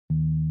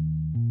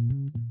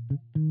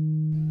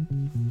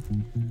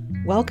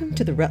Welcome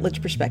to the Rutledge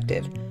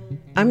Perspective.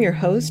 I'm your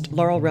host,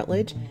 Laurel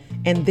Rutledge,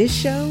 and this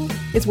show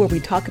is where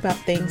we talk about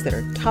things that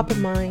are top of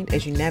mind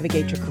as you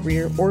navigate your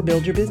career or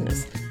build your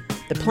business.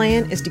 The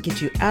plan is to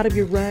get you out of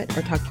your rut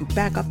or talk you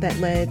back off that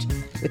ledge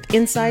with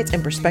insights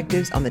and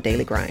perspectives on the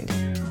daily grind.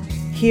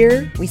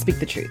 Here, we speak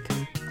the truth.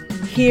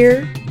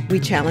 Here,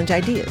 we challenge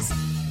ideas.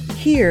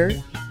 Here,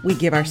 we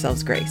give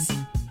ourselves grace.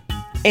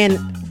 And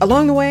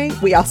along the way,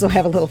 we also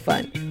have a little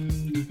fun.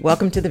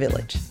 Welcome to the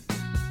village.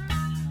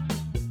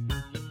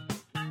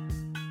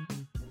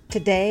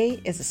 Today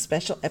is a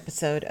special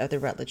episode of the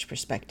Rutledge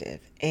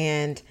Perspective,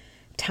 and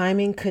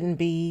timing couldn't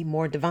be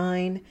more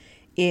divine.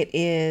 It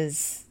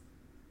is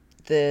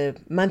the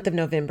month of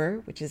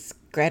November, which is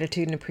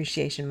Gratitude and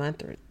Appreciation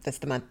Month, or that's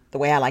the month, the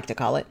way I like to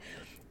call it.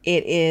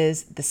 It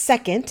is the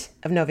 2nd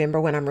of November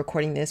when I'm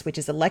recording this, which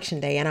is Election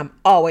Day, and I'm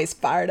always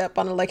fired up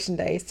on Election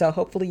Day. So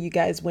hopefully you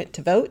guys went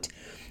to vote,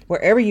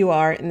 wherever you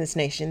are in this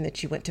nation,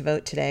 that you went to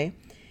vote today.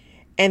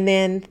 And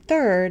then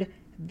third,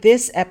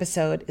 this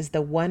episode is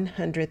the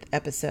 100th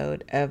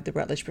episode of the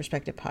Rutledge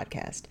Perspective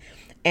podcast.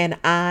 And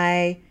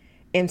I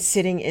am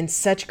sitting in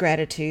such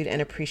gratitude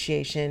and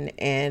appreciation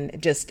and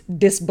just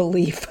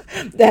disbelief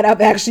that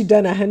I've actually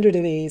done 100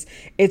 of these.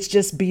 It's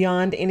just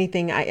beyond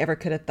anything I ever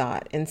could have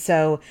thought. And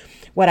so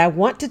what I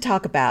want to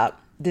talk about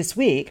this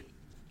week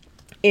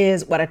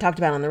is what I talked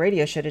about on the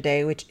radio show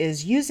today, which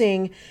is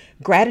using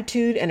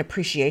gratitude and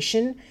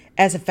appreciation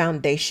as a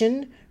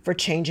foundation for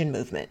change and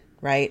movement,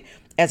 right?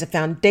 As a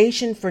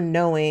foundation for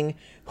knowing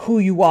who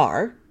you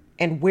are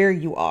and where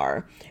you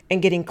are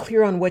and getting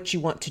clear on what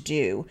you want to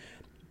do,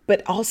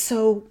 but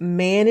also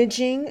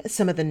managing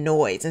some of the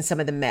noise and some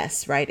of the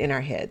mess, right, in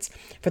our heads,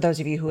 for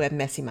those of you who have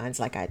messy minds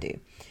like I do.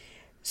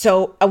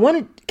 So I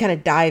want to kind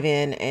of dive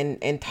in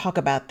and talk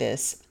about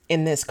this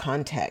in this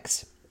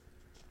context.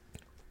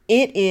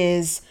 It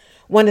is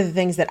one of the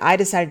things that I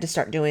decided to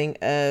start doing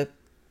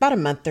about a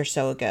month or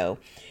so ago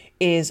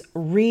is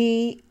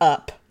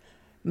re-up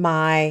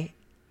my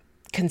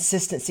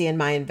consistency in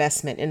my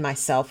investment in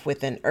myself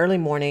with an early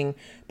morning,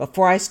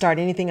 before I start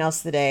anything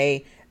else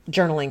today,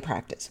 journaling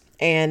practice.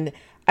 And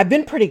I've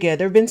been pretty good.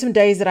 There have been some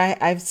days that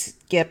I've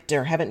skipped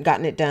or haven't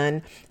gotten it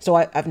done. So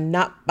I've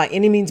not by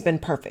any means been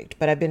perfect,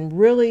 but I've been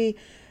really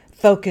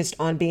focused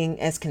on being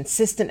as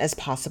consistent as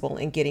possible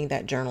and getting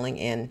that journaling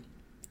in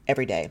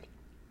every day.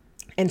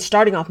 And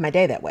starting off my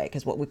day that way,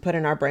 because what we put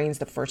in our brains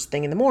the first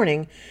thing in the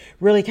morning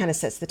really kind of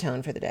sets the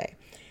tone for the day.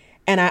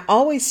 And I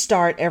always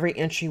start every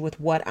entry with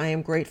what I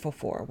am grateful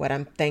for, what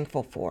I'm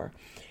thankful for.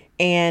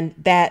 And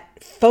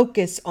that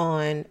focus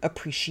on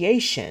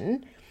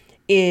appreciation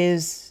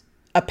is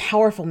a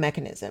powerful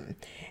mechanism.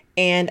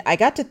 And I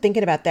got to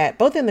thinking about that,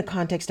 both in the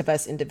context of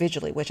us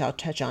individually, which I'll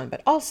touch on,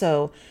 but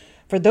also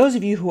for those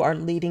of you who are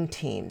leading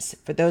teams,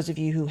 for those of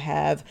you who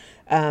have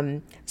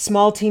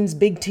small teams,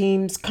 big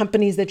teams,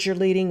 companies that you're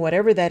leading,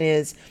 whatever that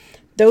is,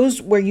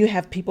 those where you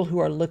have people who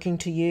are looking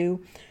to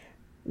you.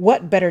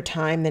 What better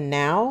time than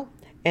now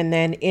and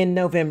then in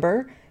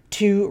November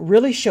to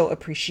really show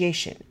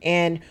appreciation?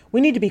 And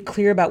we need to be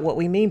clear about what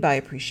we mean by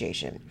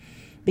appreciation.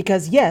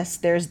 Because yes,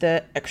 there's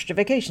the extra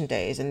vacation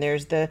days and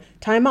there's the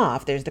time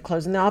off, there's the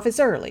closing the office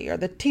early or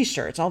the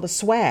t-shirts, all the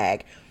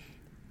swag.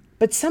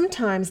 But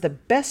sometimes the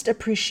best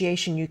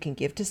appreciation you can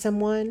give to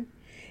someone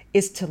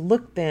is to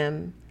look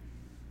them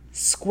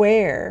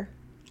square,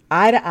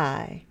 eye to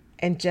eye,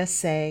 and just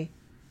say,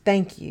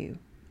 thank you.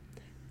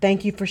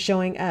 Thank you for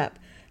showing up.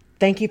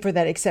 Thank you for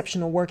that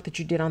exceptional work that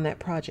you did on that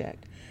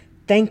project.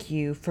 Thank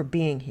you for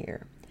being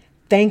here.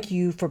 Thank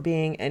you for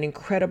being an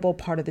incredible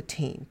part of the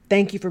team.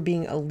 Thank you for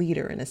being a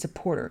leader and a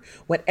supporter,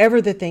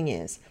 whatever the thing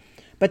is.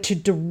 But to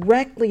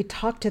directly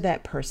talk to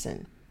that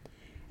person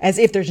as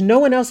if there's no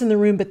one else in the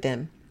room but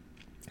them,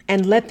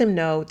 and let them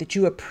know that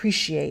you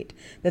appreciate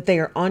that they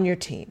are on your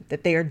team,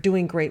 that they are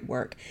doing great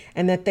work,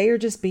 and that they are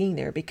just being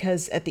there,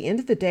 because at the end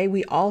of the day,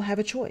 we all have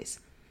a choice.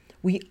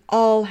 We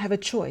all have a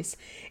choice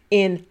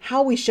in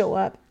how we show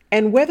up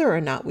and whether or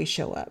not we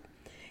show up.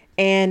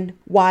 And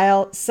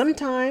while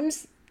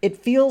sometimes it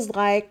feels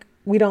like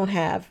we don't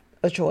have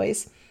a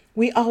choice,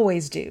 we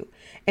always do.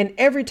 And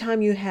every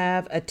time you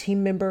have a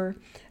team member,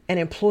 an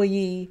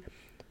employee,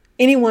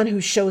 anyone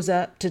who shows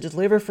up to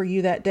deliver for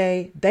you that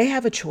day, they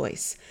have a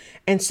choice.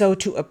 And so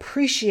to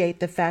appreciate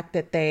the fact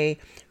that they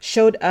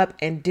showed up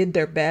and did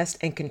their best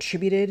and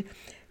contributed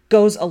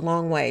goes a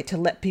long way to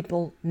let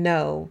people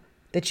know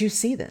that you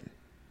see them.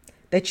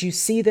 That you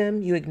see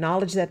them, you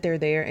acknowledge that they're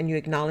there, and you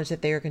acknowledge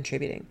that they are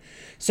contributing.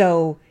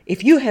 So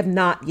if you have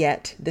not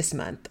yet this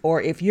month,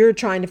 or if you're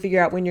trying to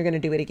figure out when you're going to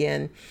do it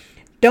again,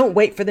 don't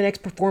wait for the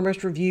next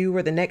performance review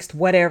or the next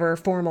whatever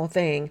formal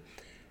thing.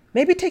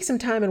 Maybe take some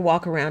time and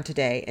walk around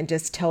today and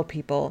just tell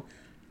people,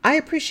 I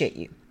appreciate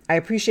you. I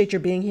appreciate your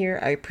being here.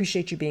 I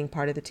appreciate you being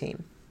part of the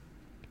team.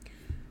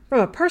 From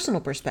a personal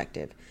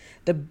perspective,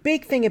 the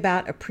big thing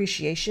about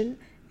appreciation,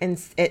 and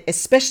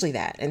especially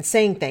that, and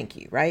saying thank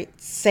you, right?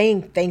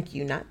 Saying thank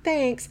you, not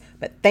thanks,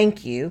 but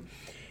thank you,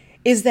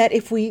 is that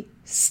if we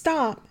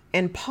stop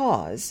and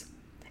pause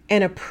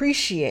and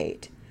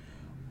appreciate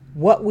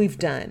what we've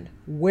done,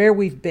 where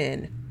we've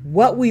been,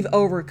 what we've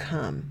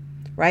overcome,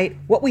 right?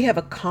 What we have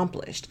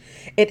accomplished.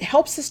 It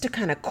helps us to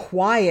kind of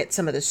quiet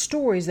some of the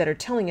stories that are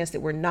telling us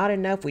that we're not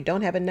enough, we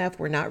don't have enough,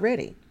 we're not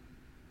ready,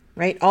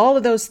 right? All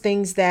of those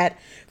things that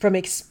from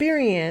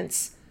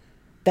experience,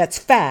 that's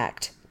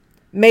fact,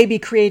 may be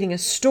creating a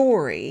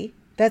story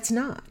that's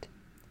not.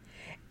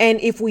 And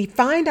if we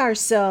find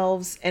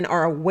ourselves and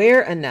are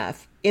aware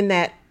enough in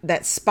that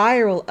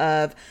spiral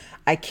of,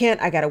 I can't,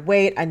 I gotta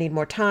wait, I need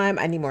more time,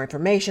 I need more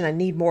information, I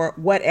need more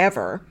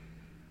whatever.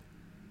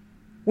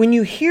 When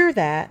you hear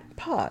that,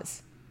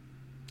 pause.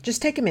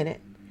 Just take a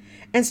minute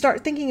and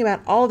start thinking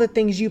about all the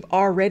things you've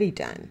already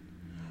done.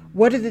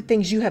 What are the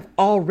things you have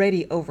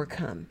already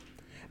overcome?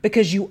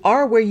 Because you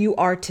are where you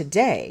are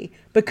today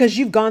because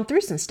you've gone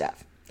through some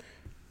stuff.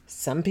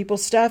 Some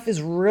people's stuff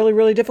is really,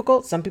 really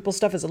difficult. Some people's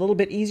stuff is a little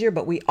bit easier,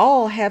 but we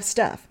all have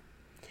stuff.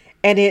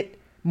 And it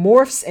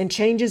morphs and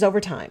changes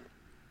over time.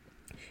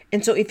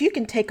 And so if you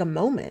can take a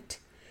moment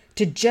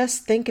to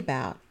just think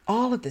about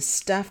all of the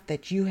stuff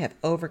that you have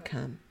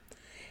overcome,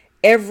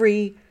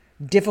 every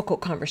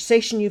difficult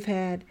conversation you've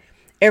had,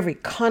 every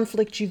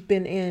conflict you've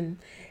been in,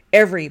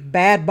 every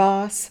bad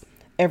boss,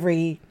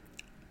 every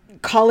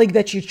colleague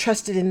that you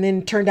trusted and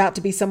then turned out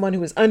to be someone who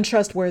was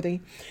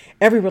untrustworthy,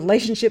 every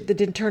relationship that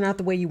didn't turn out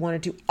the way you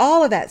wanted to,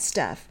 all of that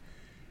stuff,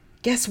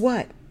 guess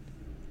what?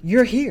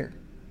 You're here.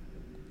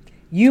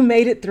 You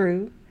made it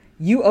through.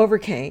 You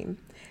overcame.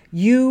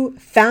 You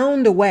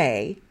found a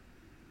way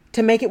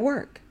to make it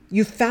work.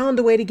 You found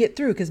a way to get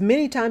through, because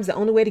many times the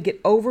only way to get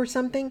over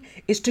something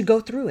is to go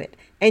through it.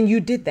 And you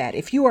did that.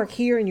 If you are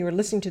here and you are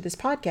listening to this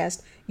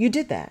podcast, you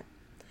did that.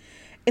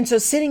 And so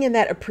sitting in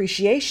that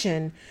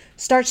appreciation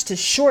starts to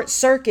short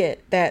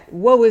circuit that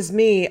woe is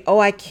me, oh,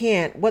 I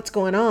can't, what's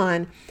going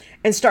on,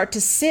 and start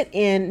to sit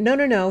in,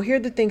 no, here are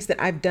the things that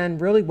I've done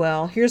really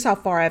well. Here's how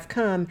far I've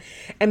come.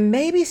 And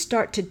maybe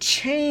start to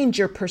change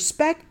your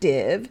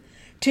perspective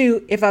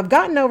to, if I've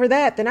gotten over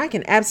that, then I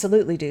can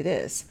absolutely do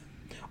this.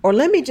 Or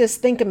let me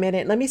just think a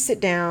minute, let me sit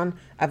down.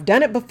 I've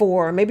done it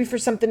before, maybe for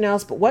something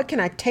else, but what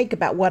can I take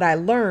about what I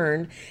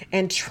learned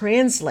and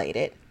translate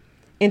it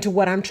into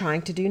what I'm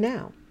trying to do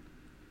now?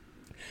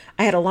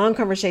 I had a long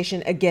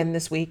conversation again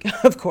this week,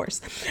 of course,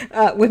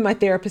 with my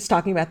therapist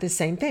talking about this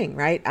same thing,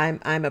 right?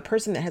 I'm a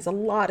person that has a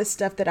lot of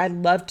stuff that I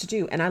love to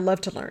do and I love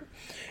to learn.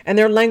 And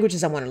there are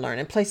languages I want to learn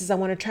and places I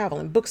want to travel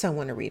and books I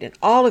want to read and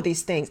all of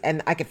these things.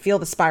 And I could feel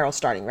the spiral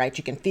starting, right?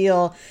 You can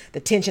feel the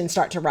tension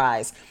start to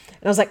rise.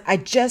 And I was like, I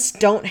just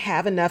don't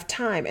have enough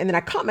time. And then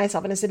I caught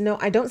myself and I said, no,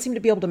 I don't seem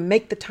to be able to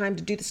make the time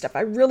to do the stuff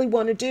I really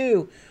want to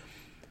do.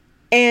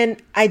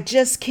 And I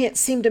just can't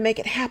seem to make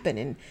it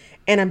happen.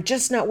 And I'm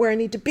just not where I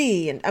need to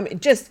be. And I mean,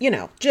 just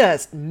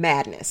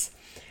madness.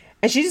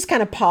 And she just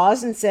kind of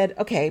paused and said,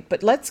 okay,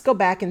 but let's go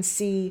back and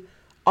see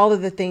all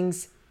of the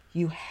things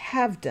you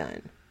have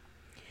done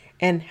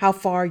and how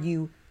far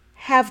you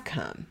have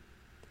come.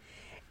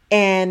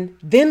 And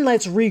then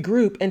let's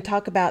regroup and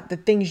talk about the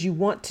things you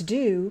want to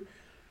do.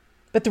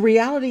 But the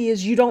reality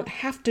is you don't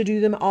have to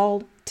do them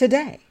all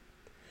today.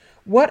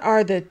 What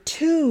are the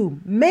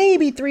 2,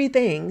 maybe 3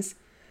 things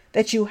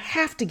that you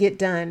have to get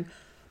done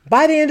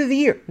by the end of the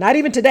year? Not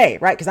even today,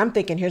 right? Because I'm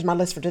thinking, here's my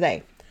list for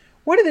today.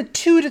 What are the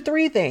 2 to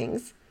 3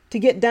 things to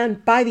get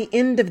done by the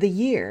end of the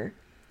year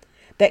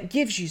that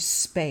gives you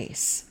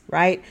space,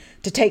 right?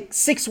 To take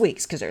 6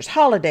 weeks, because there's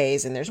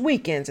holidays and there's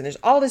weekends and there's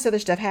all this other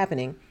stuff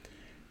happening.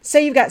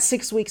 Say you've got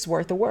 6 weeks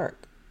worth of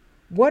work.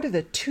 What are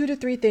the 2 to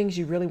 3 things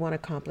you really want to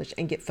accomplish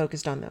and get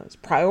focused on those?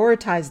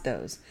 Prioritize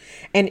those.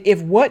 And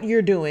if what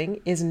you're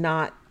doing is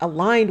not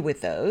aligned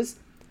with those,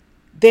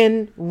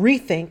 then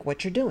rethink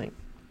what you're doing.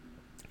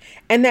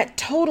 And that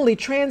totally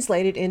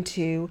translated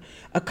into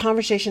a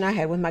conversation I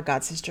had with my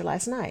god sister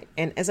last night.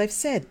 And as I've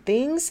said,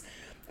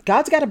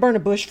 God's got to burn a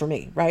bush for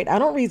me, right? I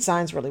don't read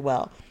signs really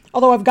well.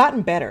 Although I've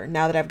gotten better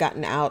now that I've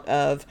gotten out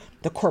of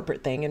the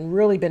corporate thing and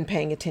really been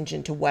paying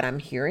attention to what I'm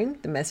hearing,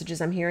 the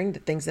messages I'm hearing, the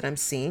things that I'm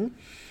seeing.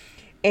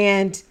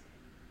 And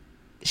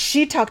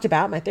she talked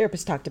about, my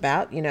therapist talked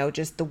about,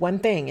 just the one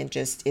thing and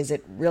just, is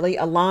it really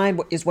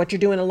aligned? Is what you're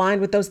doing aligned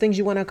with those things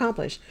you want to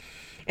accomplish?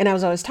 And I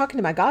was talking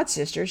to my god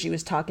sister, she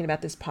was talking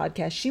about this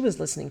podcast she was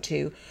listening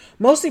to,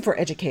 mostly for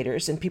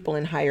educators and people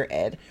in higher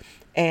ed,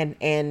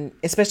 and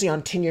especially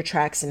on tenure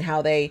tracks and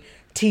how they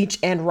teach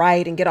and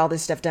write and get all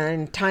this stuff done,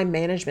 and time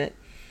management.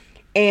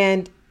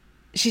 And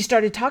she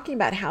started talking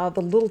about how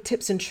the little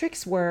tips and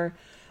tricks were,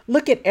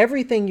 look at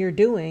everything you're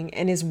doing,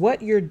 and is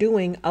what you're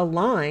doing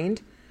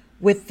aligned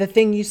with the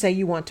thing you say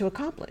you want to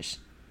accomplish?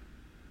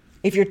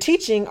 If you're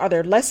teaching, are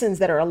there lessons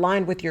that are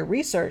aligned with your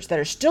research that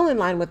are still in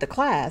line with the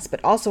class, but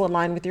also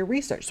aligned with your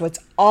research? So it's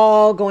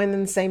all going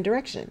in the same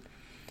direction.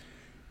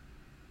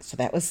 So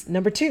that was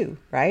number 2,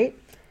 right?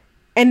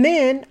 And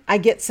then I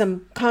get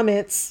some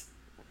comments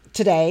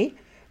today,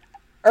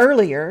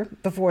 earlier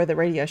before the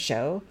radio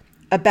show,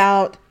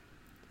 about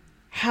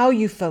how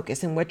you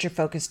focus and what you're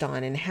focused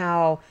on, and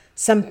how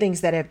some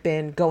things that have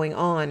been going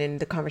on in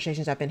the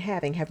conversations I've been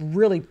having have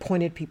really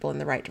pointed people in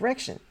the right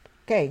direction.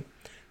 Okay.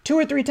 2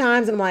 or 3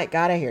 times, and I'm like,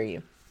 God, I hear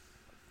you.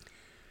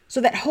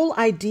 So that whole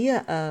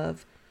idea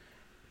of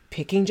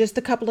picking just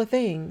a couple of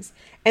things,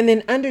 and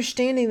then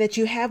understanding that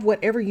you have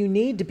whatever you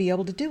need to be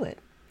able to do it.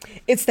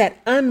 It's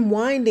that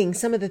unwinding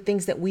some of the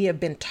things that we have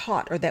been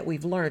taught or that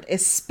we've learned,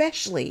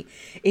 especially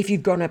if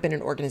you've grown up in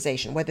an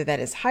organization, whether that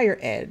is higher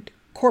ed,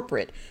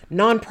 corporate,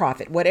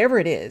 nonprofit, whatever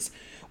it is,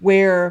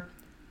 where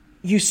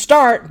you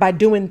start by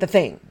doing the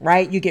thing,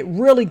 right? You get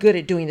really good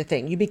at doing the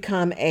thing. You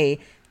become a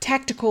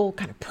tactical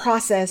kind of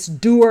process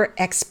doer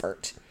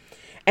expert.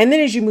 And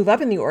then as you move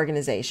up in the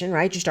organization,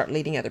 right, you start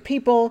leading other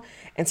people,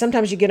 and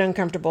sometimes you get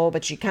uncomfortable,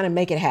 but you kind of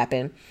make it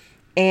happen.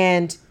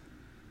 And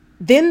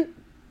then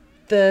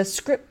the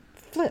script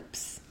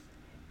flips,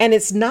 and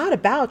it's not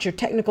about your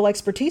technical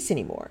expertise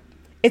anymore.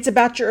 It's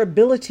about your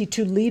ability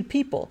to lead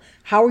people.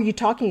 How are you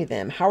talking to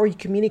them? How are you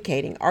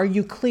communicating? Are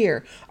you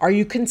clear? Are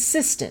you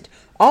consistent?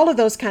 All of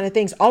those kind of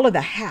things, all of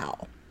the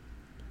how.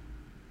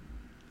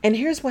 And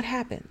here's what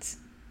happens.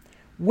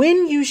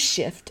 When you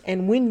shift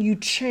and when you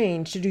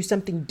change to do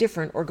something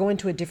different or go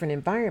into a different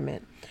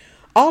environment,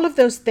 all of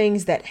those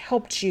things that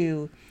helped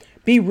you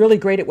be really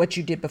great at what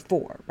you did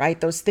before, right?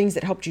 Those things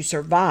that helped you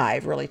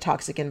survive really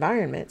toxic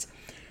environments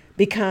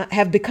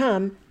have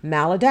become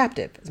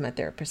maladaptive, as my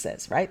therapist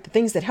says, right? The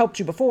things that helped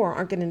you before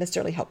aren't going to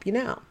necessarily help you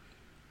now.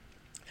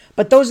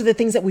 But those are the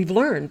things that we've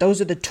learned. Those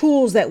are the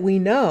tools that we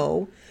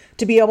know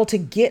to be able to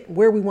get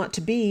where we want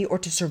to be or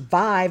to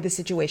survive the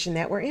situation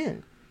that we're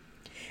in.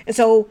 And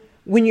so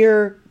when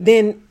you're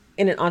then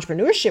in an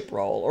entrepreneurship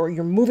role or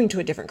you're moving to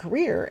a different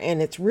career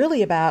and it's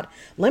really about,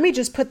 let me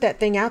just put that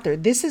thing out there.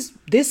 This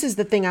is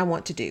the thing I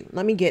want to do.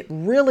 Let me get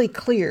really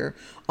clear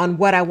on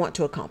what I want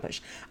to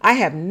accomplish. I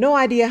have no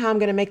idea how I'm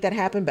going to make that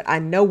happen, but I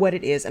know what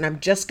it is and I'm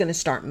just going to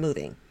start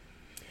moving.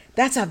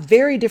 That's a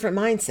very different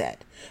mindset,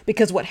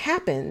 because what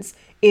happens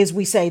is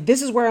we say,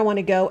 this is where I want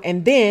to go.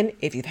 And then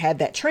if you've had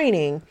that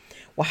training,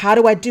 well, how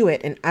do I do it?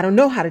 And I don't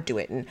know how to do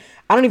it. And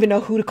I don't even know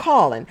who to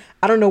call. And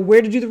I don't know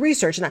where to do the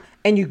research.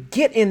 And you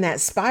get in that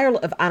spiral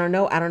of, I don't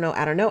know.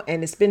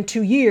 And it's been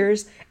 2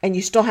 years and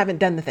you still haven't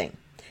done the thing.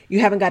 You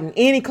haven't gotten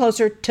any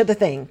closer to the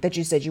thing that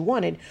you said you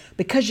wanted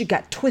because you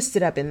got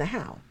twisted up in the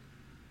how.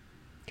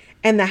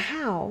 And the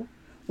how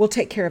will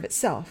take care of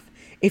itself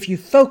if you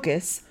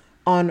focus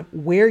on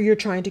where you're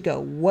trying to go,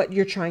 what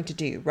you're trying to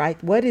do,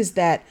 right? What is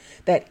that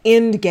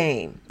end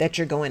game that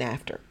you're going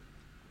after?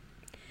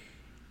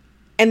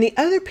 And the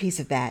other piece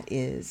of that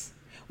is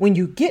when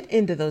you get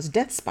into those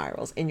death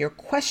spirals and you're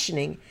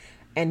questioning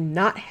and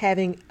not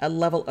having a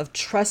level of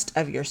trust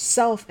of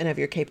yourself and of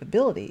your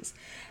capabilities,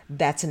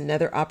 that's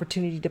another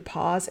opportunity to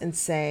pause and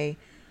say,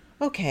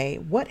 okay,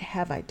 what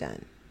have I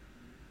done?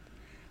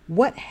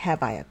 What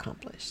have I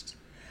accomplished?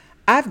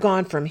 I've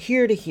gone from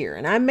here to here,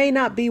 and I may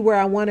not be where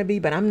I want to be,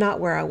 but I'm not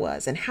where I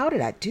was. And how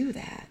did I do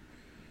that?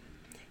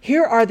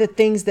 Here are the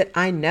things that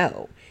I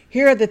know.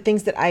 Here are the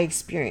things that I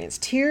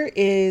experienced. Here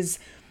is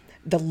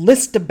the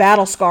list of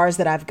battle scars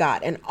that I've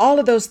got. And all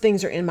of those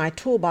things are in my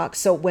toolbox.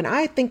 So when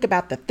I think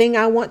about the thing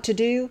I want to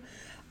do,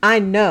 I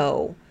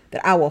know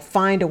that I will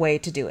find a way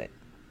to do it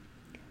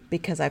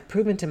because I've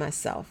proven to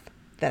myself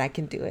that I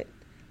can do it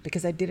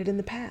because I did it in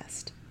the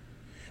past.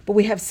 But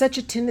we have such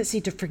a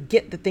tendency to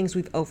forget the things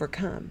we've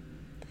overcome,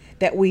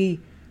 that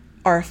we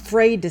are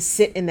afraid to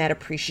sit in that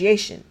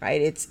appreciation,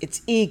 right?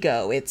 It's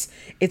ego, it's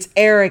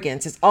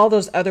arrogance, it's all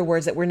those other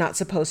words that we're not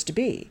supposed to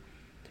be.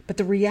 But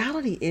the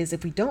reality is,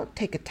 if we don't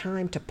take a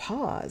time to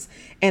pause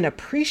and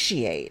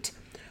appreciate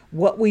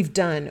what we've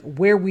done,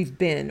 where we've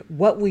been,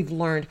 what we've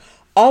learned,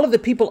 all of the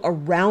people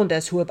around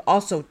us who have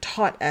also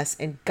taught us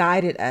and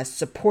guided us,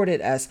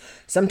 supported us,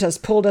 sometimes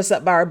pulled us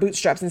up by our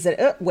bootstraps and said,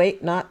 oh,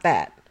 wait, not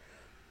that.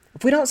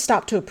 If we don't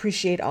stop to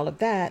appreciate all of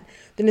that,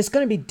 then it's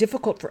going to be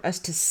difficult for us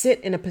to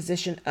sit in a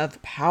position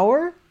of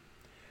power,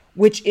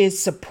 which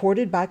is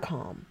supported by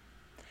calm.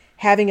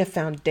 Having a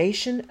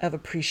foundation of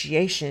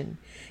appreciation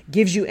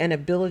gives you an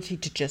ability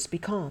to just be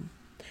calm,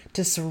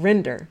 to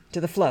surrender to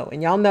the flow.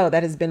 And y'all know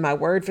that has been my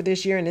word for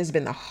this year, and it has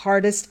been the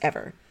hardest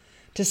ever,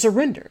 to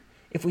surrender.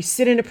 If we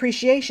sit in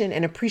appreciation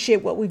and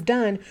appreciate what we've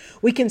done,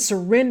 we can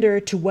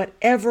surrender to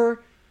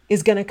whatever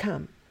is going to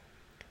come.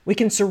 We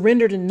can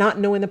surrender to not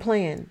knowing the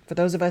plan for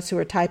those of us who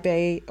are type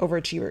A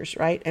overachievers,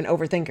 right? And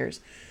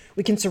overthinkers.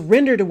 We can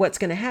surrender to what's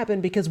going to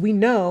happen because we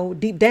know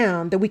deep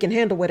down that we can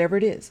handle whatever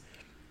it is.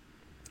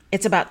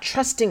 It's about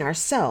trusting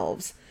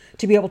ourselves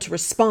to be able to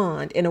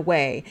respond in a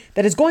way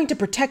that is going to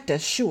protect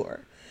us,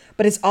 sure,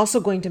 but it's also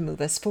going to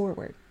move us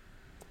forward.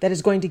 That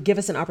is going to give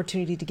us an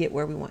opportunity to get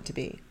where we want to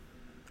be.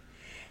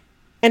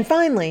 And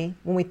finally,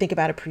 when we think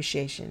about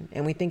appreciation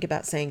and we think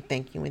about saying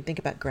thank you, and we think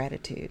about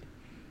gratitude,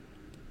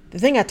 the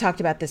thing I talked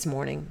about this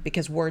morning,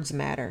 because words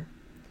matter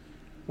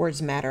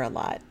a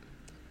lot.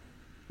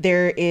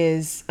 There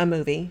is a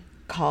movie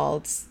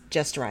called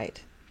Just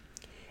Right.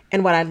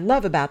 And what I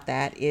love about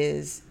that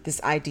is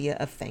this idea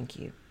of thank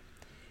you.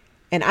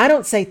 And I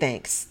don't say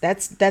thanks.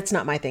 That's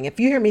not my thing. If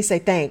you hear me say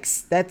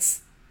thanks,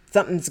 that's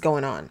something's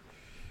going on.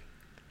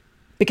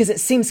 Because it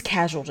seems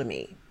casual to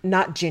me,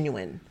 not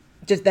genuine.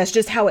 That's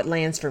just how it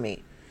lands for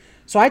me.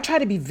 So I try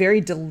to be very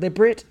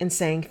deliberate in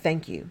saying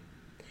thank you.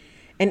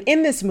 And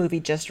in this movie,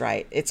 Just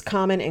Right, it's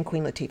Common and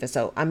Queen Latifah.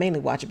 So I mainly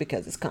watch it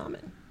because it's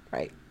Common,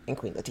 right? And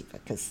Queen Latifah,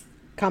 because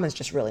Common's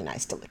just really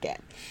nice to look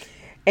at.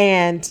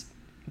 And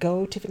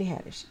go Tiffany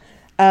Haddish.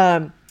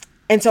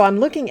 And so I'm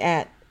looking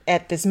at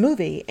this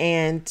movie,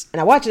 and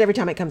I watch it every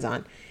time it comes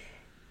on.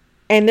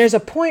 And there's a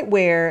point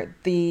where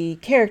the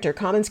character,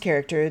 Common's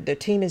character, the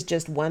team has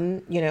just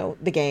won,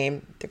 the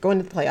game. They're going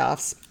to the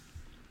playoffs,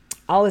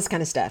 all this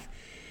kind of stuff.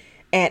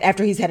 And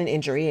after he's had an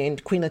injury,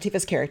 and Queen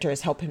Latifah's character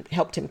has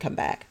helped him come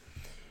back.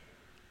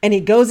 And he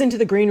goes into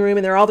the green room,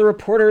 and there are all the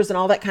reporters and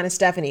all that kind of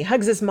stuff. And he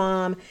hugs his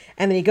mom,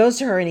 and then he goes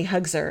to her and he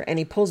hugs her, and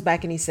he pulls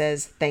back and he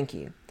says, "Thank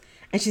you."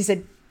 And she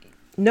said,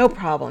 "No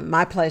problem,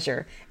 my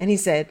pleasure." And he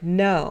said,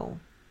 "No,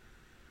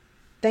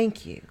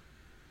 thank you."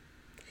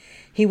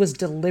 He was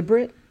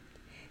deliberate.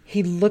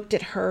 He looked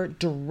at her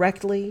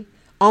directly,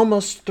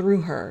 almost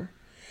through her,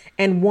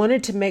 and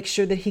wanted to make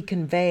sure that he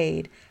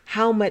conveyed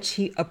how much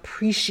he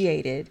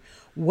appreciated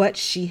what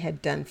she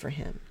had done for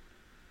him.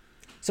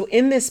 So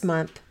in this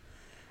month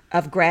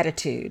of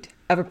gratitude,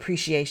 of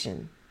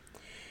appreciation,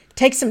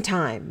 take some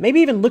time, maybe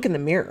even look in the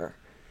mirror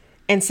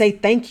and say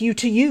thank you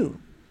to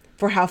you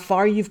for how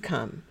far you've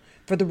come,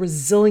 for the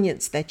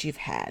resilience that you've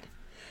had,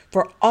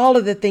 for all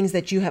of the things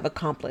that you have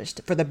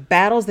accomplished, for the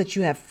battles that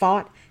you have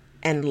fought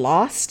and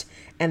lost,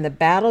 and the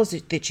battles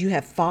that you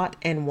have fought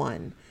and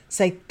won.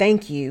 Say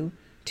thank you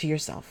to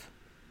yourself.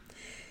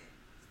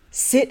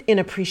 Sit in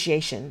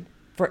appreciation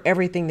for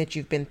everything that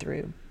you've been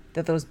through,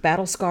 that those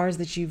battle scars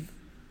that you've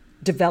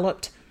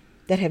developed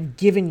that have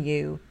given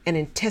you an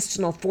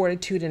intestinal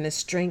fortitude and a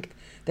strength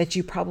that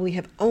you probably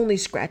have only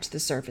scratched the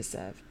surface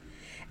of.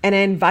 And I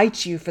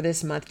invite you for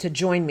this month to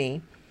join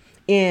me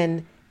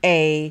in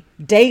a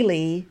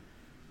daily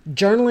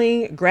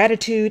journaling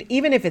gratitude,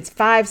 even if it's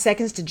 5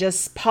 seconds, to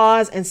just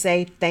pause and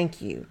say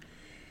thank you.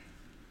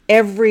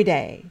 Every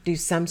day, do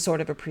some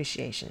sort of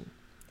appreciation.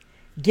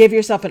 Give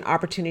yourself an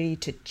opportunity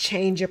to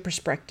change your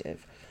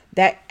perspective.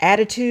 That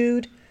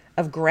attitude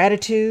of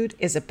gratitude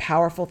is a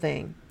powerful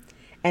thing.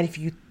 And if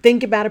you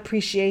think about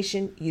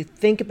appreciation, you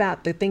think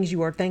about the things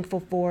you are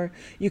thankful for,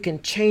 you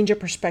can change your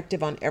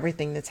perspective on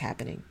everything that's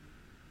happening.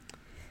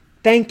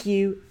 Thank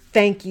you,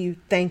 thank you,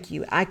 thank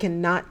you. I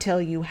cannot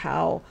tell you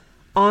how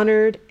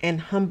honored and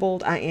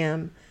humbled I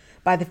am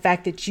by the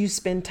fact that you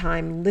spend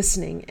time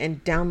listening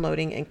and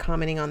downloading and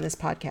commenting on this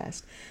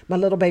podcast, my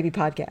little baby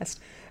podcast.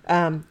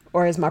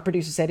 Or as my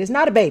producer said, it's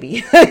not a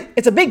baby,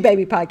 it's a big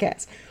baby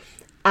podcast.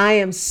 I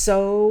am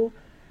so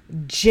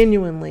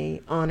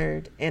genuinely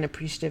honored and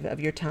appreciative of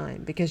your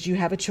time, because you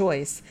have a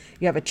choice.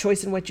 You have a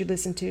choice in what you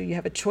listen to. You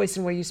have a choice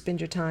in where you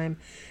spend your time.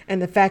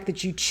 And the fact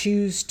that you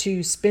choose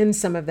to spend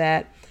some of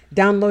that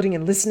downloading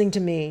and listening to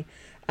me,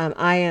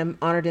 I am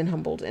honored and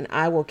humbled, and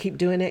I will keep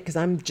doing it because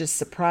I'm just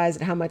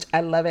surprised at how much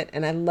I love it.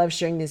 And I love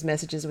sharing these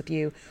messages with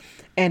you.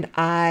 And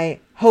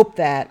I hope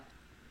that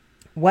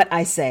what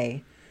I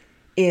say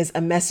is a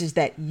message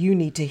that you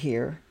need to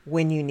hear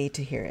when you need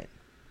to hear it.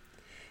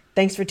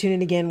 Thanks for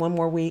tuning again one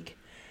more week.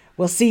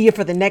 We'll see you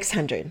for the next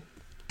 100.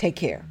 Take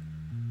care.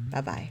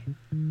 Bye-bye.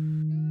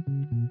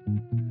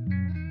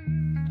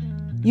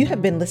 You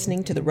have been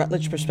listening to the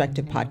Rutledge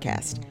Perspective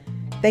Podcast.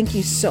 Thank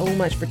you so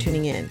much for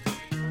tuning in.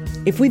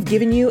 If we've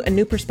given you a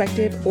new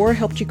perspective or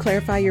helped you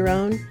clarify your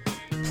own,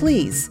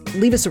 please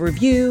leave us a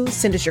review,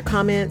 send us your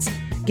comments,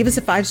 give us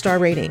a 5-star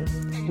rating.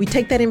 We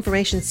take that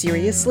information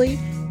seriously,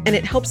 and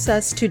it helps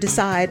us to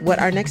decide what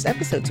our next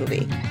episodes will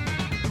be.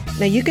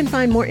 Now, you can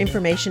find more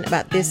information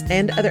about this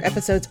and other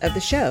episodes of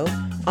the show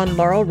on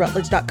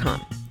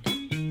laurelrutledge.com.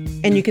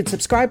 And you can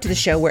subscribe to the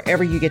show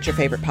wherever you get your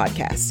favorite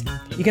podcasts.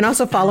 You can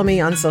also follow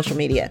me on social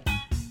media.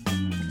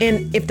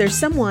 And if there's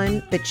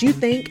someone that you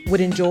think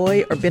would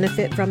enjoy or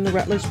benefit from the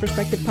Rutledge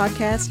Perspective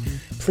Podcast,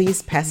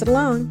 please pass it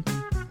along.